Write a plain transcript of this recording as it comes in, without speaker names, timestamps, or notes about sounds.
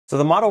So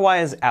the Model Y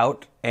is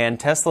out, and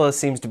Tesla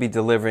seems to be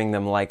delivering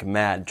them like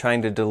mad,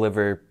 trying to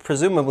deliver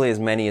presumably as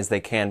many as they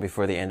can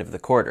before the end of the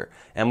quarter.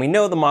 And we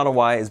know the Model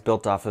Y is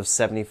built off of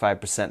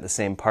 75% the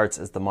same parts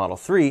as the Model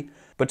 3,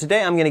 but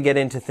today I'm going to get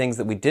into things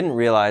that we didn't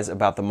realize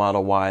about the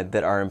Model Y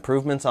that are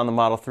improvements on the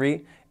Model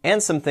 3,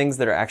 and some things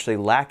that are actually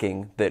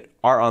lacking that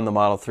are on the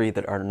Model 3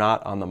 that are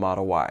not on the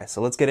Model Y. So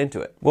let's get into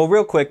it. Well,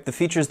 real quick, the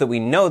features that we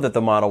know that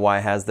the Model Y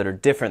has that are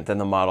different than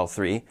the Model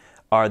 3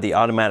 are the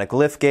automatic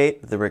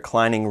liftgate, the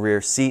reclining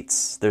rear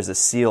seats, there's a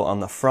seal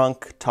on the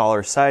front,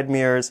 taller side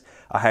mirrors,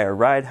 a higher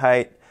ride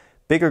height,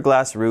 bigger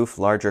glass roof,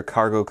 larger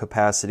cargo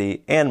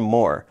capacity, and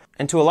more.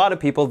 And to a lot of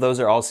people, those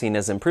are all seen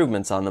as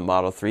improvements on the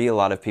Model 3. A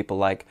lot of people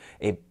like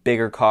a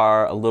bigger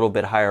car, a little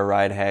bit higher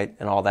ride height,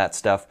 and all that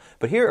stuff.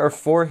 But here are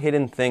 4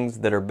 hidden things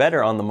that are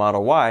better on the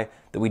Model Y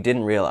that we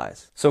didn't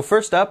realize. So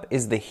first up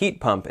is the heat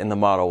pump in the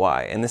Model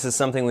Y, and this is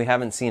something we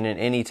haven't seen in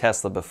any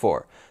Tesla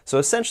before. So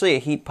essentially a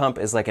heat pump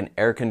is like an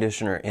air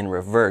conditioner in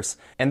reverse,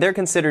 and they're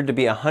considered to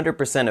be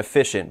 100%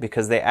 efficient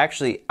because they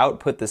actually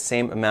output the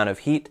same amount of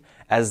heat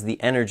as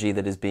the energy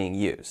that is being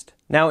used.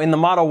 Now in the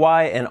Model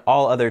Y and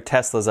all other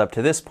Teslas up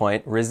to this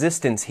point,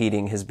 resistance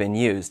heating has been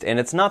used, and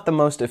it's not the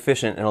most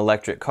efficient in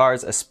electric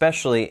cars,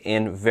 especially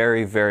in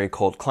very, very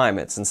cold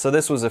climates. And so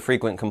this was a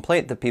frequent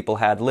complaint that people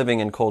had living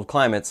in cold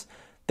climates.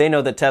 They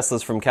know that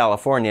Tesla's from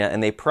California,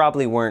 and they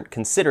probably weren't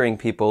considering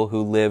people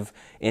who live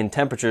in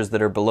temperatures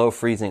that are below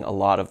freezing a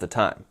lot of the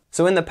time.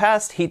 So in the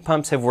past, heat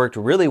pumps have worked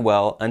really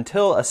well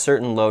until a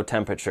certain low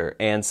temperature,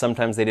 and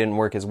sometimes they didn't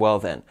work as well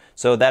then.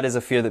 So that is a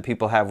fear that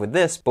people have with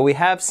this, but we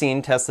have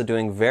seen Tesla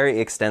doing very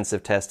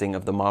extensive testing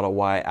of the Model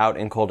Y out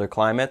in colder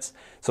climates,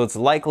 so it's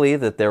likely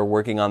that they're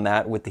working on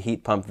that with the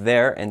heat pump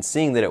there and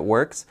seeing that it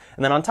works.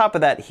 And then on top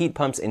of that, heat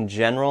pumps in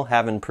general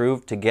have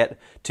improved to get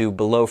to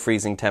below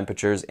freezing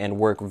temperatures and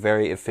work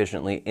very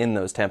efficiently in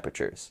those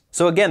temperatures.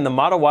 So again, the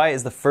Model Y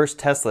is the first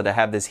Tesla to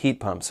have this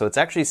heat pump, so it's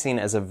actually seen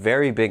as a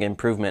very big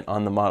improvement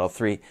on the Model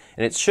 3,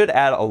 and it should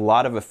add a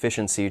lot of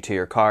efficiency to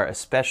your car,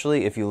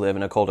 especially if you live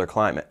in a colder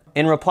climate.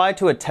 In reply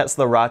to a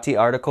Teslarati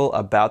article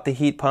about the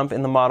heat pump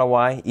in the Model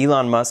Y,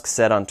 Elon Musk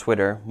said on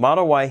Twitter,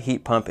 "Model Y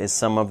heat pump is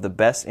some of the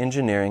best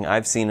engineering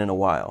I've seen in a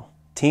while.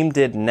 Team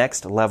did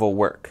next level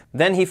work."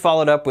 Then he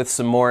followed up with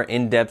some more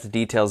in-depth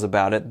details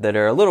about it that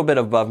are a little bit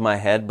above my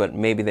head, but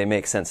maybe they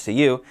make sense to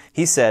you.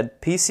 He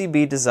said,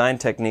 "PCB design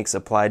techniques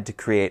applied to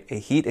create a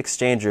heat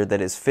exchanger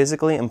that is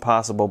physically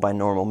impossible by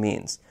normal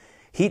means.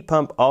 Heat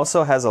pump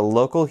also has a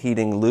local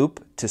heating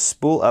loop to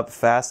spool up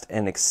fast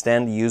and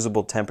extend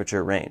usable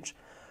temperature range.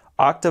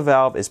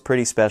 Octavalve is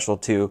pretty special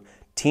too.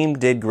 Team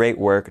did great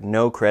work,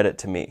 no credit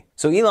to me."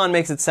 So Elon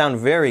makes it sound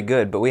very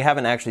good, but we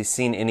haven't actually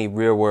seen any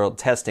real-world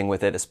testing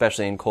with it,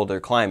 especially in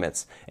colder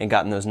climates, and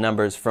gotten those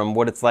numbers from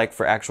what it's like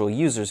for actual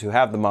users who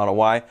have the Model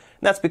Y, and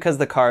that's because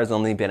the car has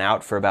only been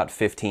out for about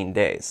 15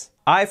 days.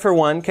 I, for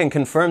one, can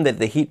confirm that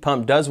the heat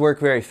pump does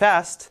work very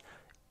fast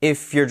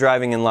if you're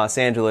driving in Los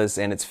Angeles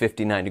and it's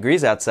 59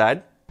 degrees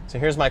outside. So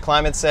here's my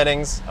climate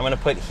settings. I'm going to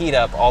put heat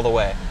up all the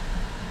way.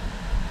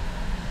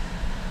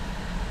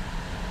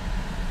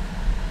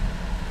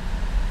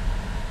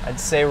 I'd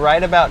say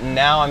right about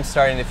now I'm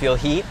starting to feel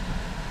heat,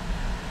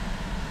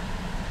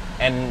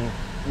 and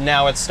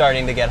now it's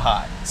starting to get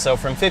hot. So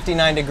from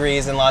 59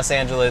 degrees in Los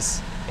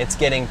Angeles, it's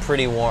getting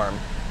pretty warm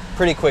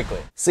pretty quickly.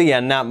 So yeah,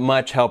 not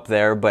much help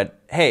there, but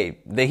hey,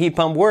 the heat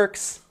pump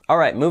works. All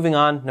right, moving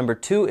on. Number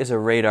 2 is a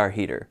radar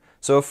heater.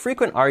 So a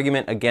frequent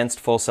argument against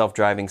full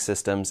self-driving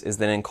systems is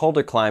that in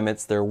colder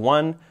climates, they're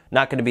 1,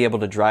 not going to be able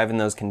to drive in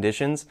those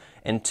conditions,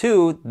 and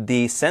 2,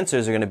 the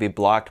sensors are going to be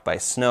blocked by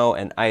snow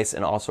and ice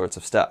and all sorts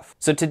of stuff.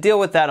 So to deal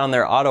with that on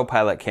their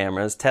autopilot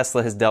cameras,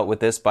 Tesla has dealt with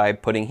this by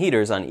putting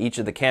heaters on each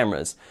of the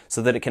cameras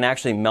so that it can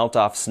actually melt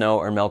off snow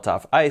or melt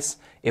off ice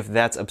if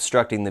that's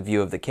obstructing the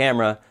view of the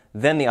camera.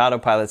 Then the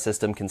autopilot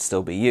system can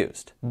still be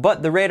used.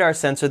 But the radar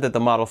sensor that the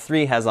Model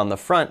 3 has on the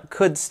front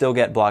could still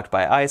get blocked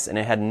by ice, and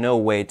it had no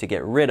way to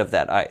get rid of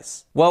that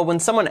ice. Well,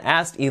 when someone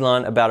asked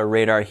Elon about a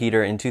radar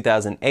heater in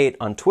 2008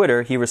 on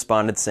Twitter, he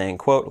responded saying,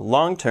 quote,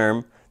 "Long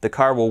term, the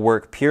car will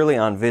work purely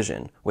on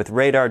vision, with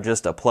radar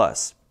just a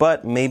plus,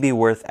 but maybe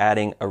worth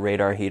adding a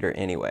radar heater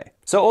anyway."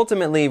 So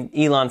ultimately,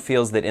 Elon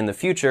feels that in the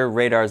future,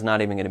 radar is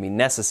not even going to be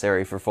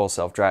necessary for full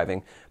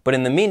self-driving. But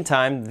in the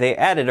meantime, they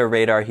added a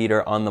radar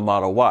heater on the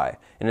Model Y,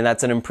 and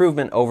that's an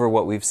improvement over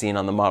what we've seen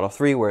on the Model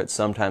 3, where it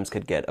sometimes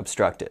could get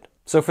obstructed.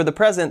 So for the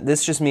present,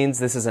 this just means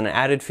this is an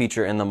added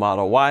feature in the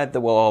Model Y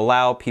that will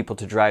allow people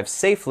to drive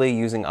safely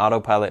using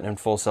autopilot and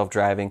full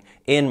self-driving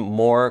in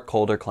more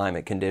colder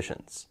climate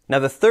conditions. Now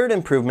the third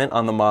improvement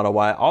on the Model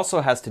Y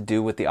also has to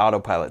do with the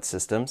autopilot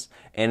systems,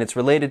 and it's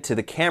related to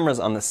the cameras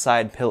on the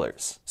side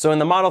pillars. So in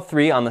the Model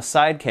 3, on the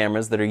side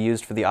cameras that are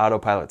used for the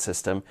autopilot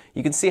system,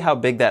 you can see how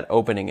big that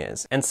opening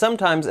is. And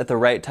sometimes at the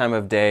right time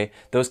of day,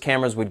 those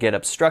cameras would get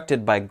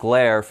obstructed by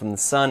glare from the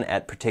sun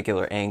at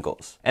particular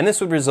angles. And this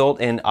would result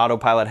in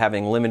autopilot having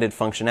having limited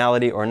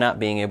functionality or not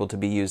being able to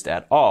be used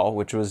at all,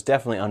 which was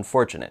definitely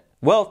unfortunate.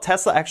 Well,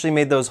 Tesla actually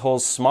made those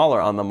holes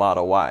smaller on the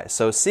Model Y,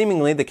 so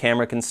seemingly the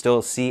camera can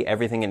still see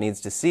everything it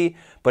needs to see,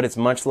 but it's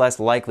much less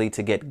likely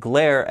to get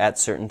glare at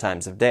certain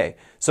times of day.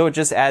 So it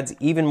just adds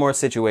even more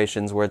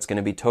situations where it's going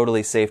to be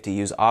totally safe to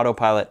use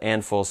autopilot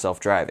and full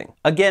self-driving.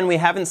 Again, we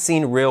haven't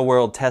seen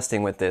real-world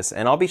testing with this,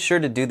 and I'll be sure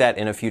to do that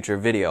in a future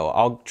video.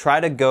 I'll try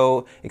to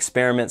go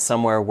experiment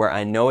somewhere where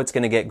I know it's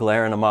going to get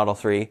glare in a Model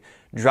 3,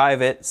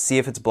 drive it, see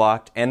if it's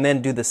blocked, and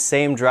then do the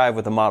same drive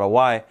with a Model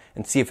Y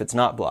and see if it's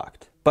not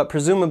blocked. But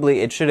presumably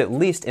it should at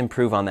least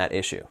improve on that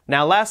issue.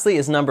 Now lastly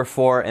is number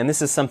 4, and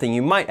this is something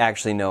you might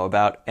actually know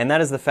about, and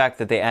that is the fact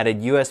that they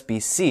added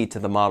USB-C to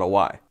the Model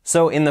Y.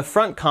 So in the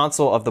front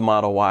console of the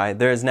Model Y,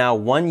 there is now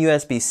one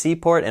USB-C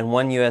port and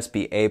one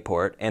USB-A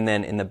port, and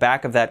then in the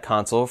back of that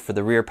console for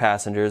the rear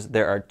passengers,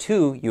 there are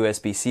 2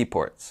 USB-C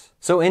ports.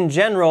 So in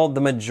general,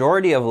 the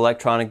majority of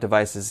electronic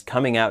devices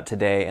coming out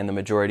today and the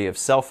majority of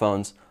cell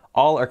phones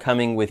all are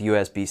coming with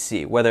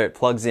USB-C, whether it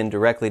plugs in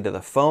directly to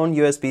the phone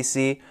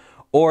USB-C,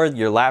 or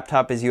your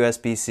laptop is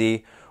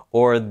USB-C,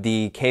 or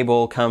the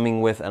cable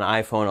coming with an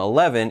iPhone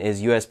 11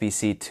 is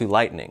USB-C to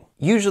Lightning.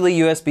 Usually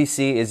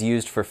USB-C is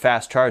used for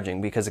fast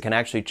charging because it can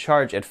actually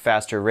charge at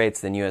faster rates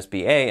than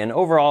USB-A, and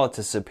overall it's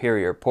a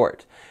superior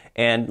port.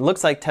 And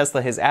looks like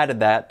Tesla has added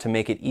that to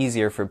make it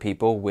easier for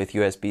people with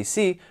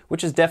USB-C,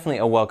 which is definitely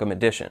a welcome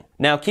addition.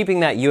 Now, keeping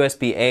that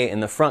USB-A in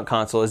the front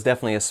console is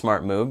definitely a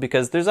smart move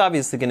because there's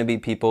obviously going to be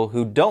people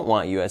who don't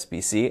want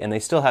USB-C and they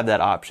still have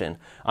that option.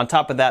 On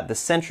top of that, the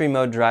Sentry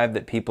mode drive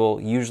that people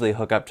usually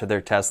hook up to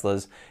their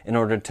Teslas in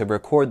order to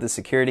record the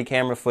security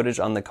camera footage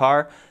on the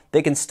car,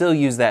 they can still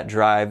use that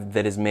drive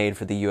that is made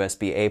for the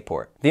USB-A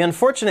port. The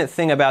unfortunate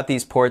thing about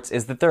these ports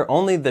is that they're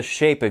only the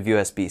shape of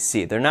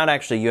USB-C. They're not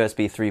actually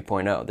USB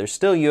 3.0. They're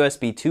still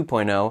USB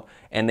 2.0,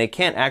 and they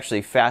can't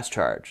actually fast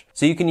charge.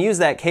 So you can use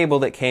that cable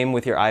that came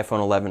with your iPhone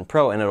 11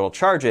 Pro and it'll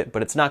charge it,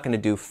 but it's not going to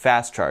do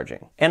fast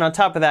charging. And on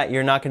top of that,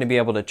 you're not going to be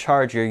able to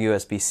charge your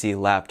USB-C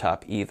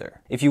laptop either.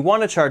 If you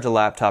want to charge a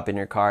laptop in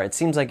your car, it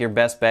seems like your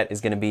best bet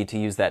is going to be to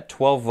use that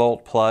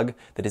 12-volt plug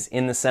that is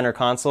in the center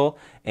console,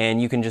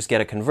 and you can just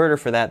get a converter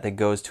for that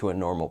goes to a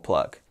normal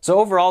plug. So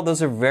overall,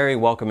 those are very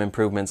welcome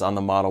improvements on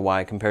the Model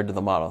Y compared to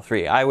the Model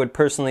 3. I would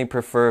personally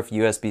prefer if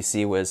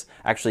USB-C was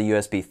actually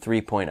USB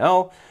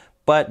 3.0,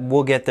 but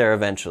we'll get there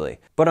eventually.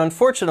 But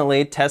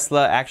unfortunately,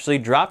 Tesla actually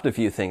dropped a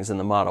few things in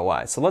the Model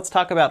Y. So let's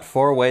talk about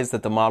 4 ways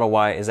that the Model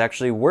Y is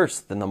actually worse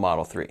than the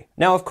Model 3.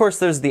 Now, of course,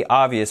 there's the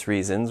obvious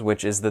reasons,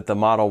 which is that the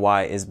Model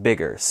Y is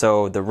bigger.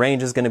 So the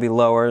range is going to be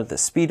lower, the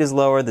speed is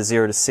lower, the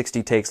 0 to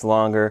 60 takes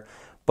longer.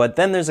 But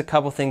then there's a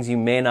couple things you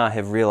may not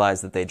have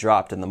realized that they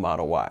dropped in the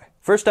Model Y.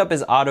 First up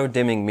is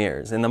auto-dimming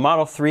mirrors. In the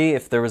Model 3,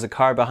 if there was a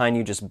car behind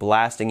you just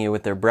blasting you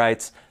with their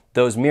brights,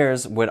 those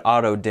mirrors would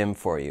auto-dim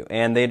for you.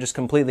 And they just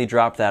completely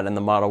dropped that in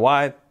the Model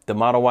Y. The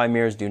Model Y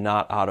mirrors do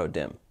not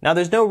auto-dim. Now,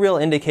 there's no real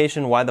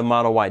indication why the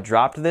Model Y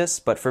dropped this,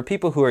 but for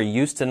people who are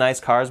used to nice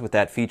cars with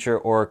that feature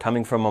or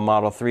coming from a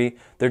Model 3,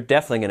 they're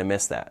definitely going to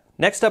miss that.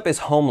 Next up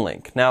is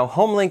HomeLink. Now,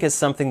 HomeLink is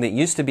something that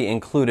used to be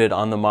included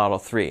on the Model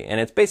 3,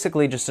 and it's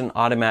basically just an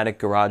automatic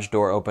garage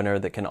door opener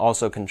that can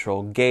also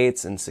control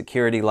gates and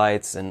security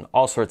lights and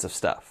all sorts of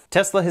stuff.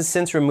 Tesla has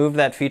since removed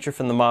that feature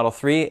from the Model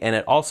 3, and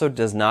it also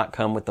does not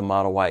come with the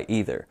Model Y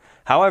either.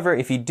 However,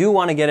 if you do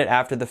want to get it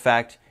after the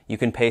fact, you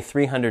can pay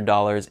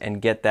 $300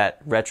 and get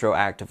that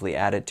retroactively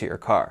added to your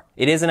car.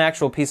 It is an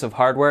actual piece of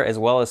hardware as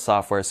well as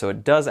software, so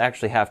it does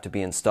actually have to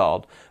be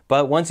installed.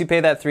 But once you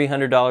pay that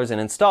 $300 and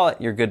install it,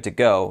 you're good to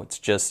go. It's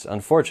just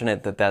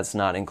unfortunate that that's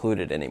not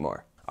included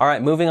anymore.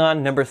 Alright, moving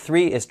on, number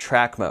 3 is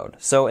track mode.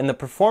 So in the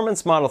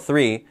Performance Model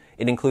 3,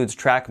 it includes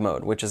track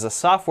mode, which is a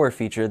software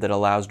feature that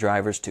allows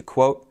drivers to,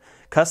 quote,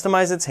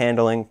 customize its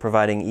handling,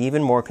 providing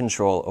even more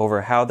control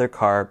over how their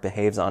car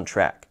behaves on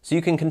track. So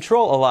you can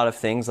control a lot of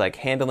things like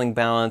handling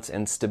balance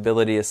and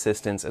stability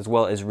assistance as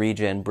well as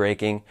regen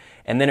braking,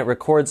 and then it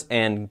records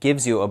and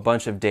gives you a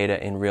bunch of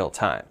data in real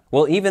time.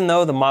 Well, even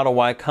though the Model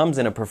Y comes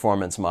in a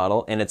performance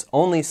model and it's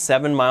only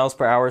 7 miles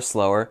per hour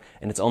slower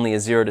and it's only a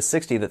 0 to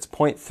 60 that's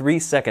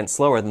 0.3 seconds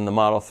slower than the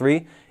Model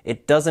 3,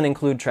 it doesn't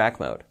include track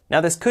mode. Now,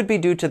 this could be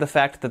due to the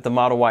fact that the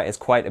Model Y is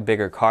quite a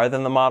bigger car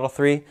than the Model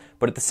 3,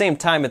 but at the same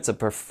time, it's a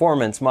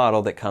performance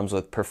model that comes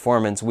with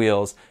performance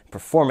wheels,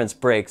 performance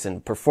brakes,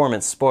 and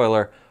performance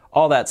spoiler,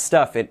 all that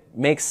stuff. It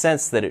makes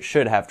sense that it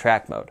should have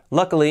track mode.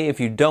 Luckily, if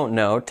you don't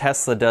know,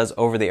 Tesla does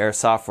over-the-air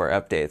software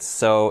updates,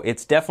 so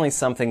it's definitely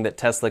something that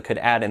Tesla could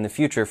add in the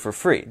future for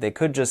free. They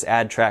could just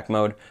add track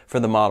mode for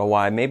the Model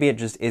Y. Maybe it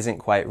just isn't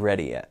quite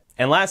ready yet.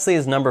 And lastly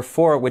is number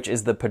 4, which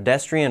is the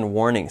pedestrian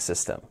warning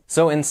system.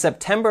 So in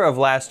September of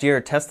last year,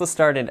 Tesla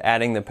started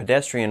adding the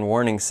pedestrian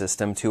warning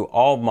system to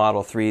all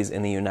Model 3s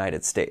in the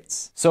United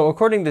States. So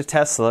according to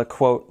Tesla,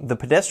 quote, the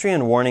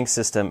pedestrian warning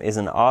system is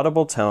an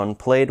audible tone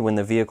played when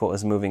the vehicle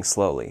is moving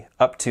slowly,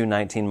 up to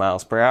 19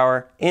 miles per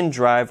hour, in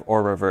drive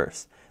or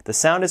reverse. The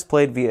sound is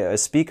played via a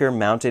speaker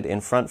mounted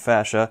in front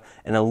fascia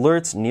and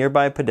alerts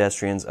nearby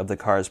pedestrians of the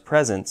car's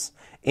presence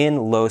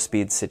in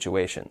low-speed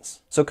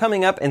situations. So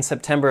coming up in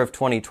September of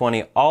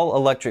 2020, all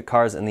electric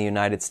cars in the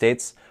United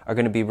States are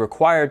going to be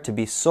required to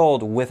be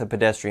sold with a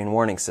pedestrian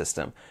warning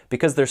system.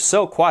 Because they're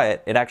so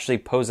quiet, it actually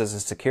poses a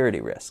security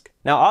risk.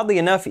 Now, oddly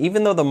enough,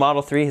 even though the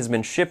Model 3 has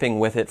been shipping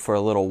with it for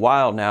a little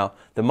while now,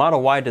 the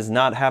Model Y does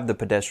not have the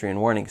pedestrian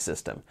warning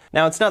system.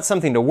 Now, it's not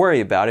something to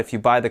worry about. If you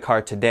buy the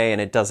car today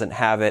and it doesn't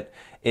have it,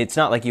 it's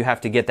not like you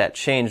have to get that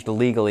changed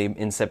legally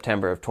in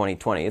September of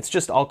 2020. It's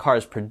just all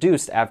cars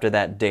produced after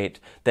that date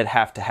that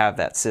have to have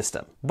that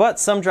system. But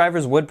some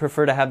drivers would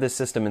prefer to have this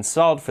system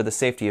installed for the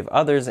safety of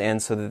others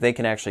and so that they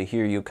can actually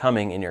hear you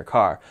coming in your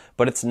car.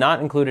 But it's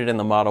not included in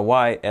the Model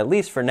Y, at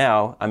least for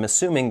now. I'm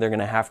assuming they're going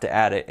to have to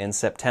add it in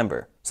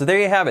September. So there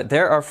you have it.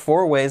 There are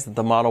 4 ways that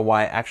the Model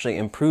Y actually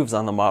improves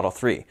on the Model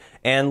 3.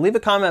 And leave a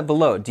comment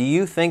below. Do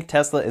you think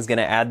Tesla is going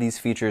to add these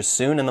features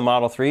soon in the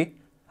Model 3?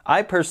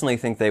 I personally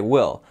think they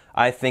will.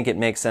 I think it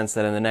makes sense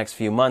that in the next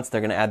few months they're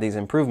going to add these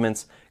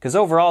improvements because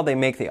overall they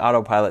make the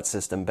autopilot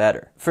system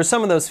better. For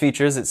some of those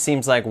features, it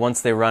seems like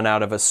once they run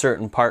out of a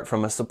certain part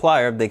from a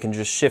supplier, they can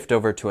just shift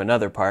over to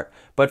another part.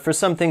 But for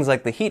some things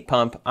like the heat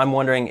pump, I'm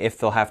wondering if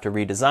they'll have to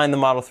redesign the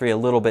Model 3 a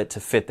little bit to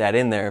fit that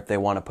in there if they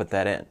want to put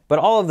that in. But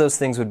all of those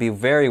things would be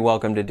very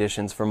welcomed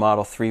additions for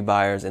Model 3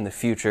 buyers in the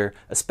future,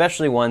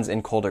 especially ones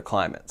in colder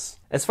climates.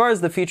 As far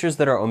as the features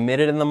that are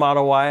omitted in the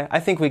Model Y, I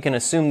think we can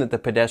assume that the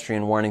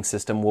pedestrian warning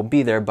system will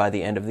be there by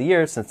the end of the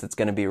year since it's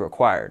going to be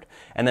required.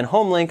 And then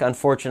HomeLink,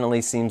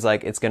 unfortunately, seems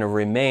like it's going to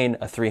remain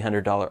a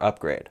 $300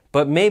 upgrade.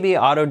 But maybe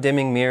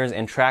auto-dimming mirrors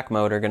and track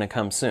mode are going to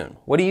come soon.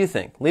 What do you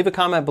think? Leave a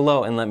comment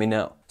below and let me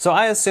know. So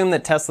I assume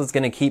that Tesla's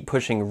going to keep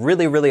pushing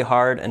really, really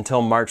hard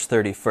until March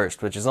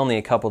 31st, which is only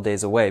a couple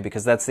days away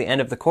because that's the end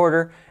of the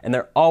quarter, and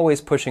they're always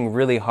pushing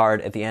really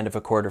hard at the end of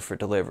a quarter for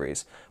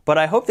deliveries. But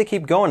I hope they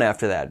keep going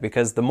after that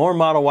because the more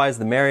Model Ys,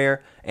 the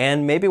merrier,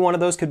 and maybe one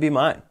of those could be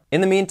mine. In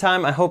the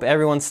meantime, I hope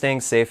everyone's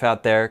staying safe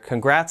out there.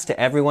 Congrats to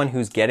everyone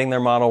who's getting their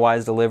Model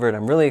Ys delivered.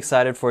 I'm really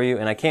excited for you,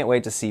 and I can't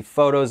wait to see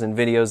photos and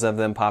videos of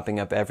them popping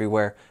up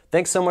everywhere.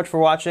 Thanks so much for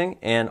watching,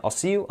 and I'll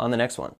see you on the next one.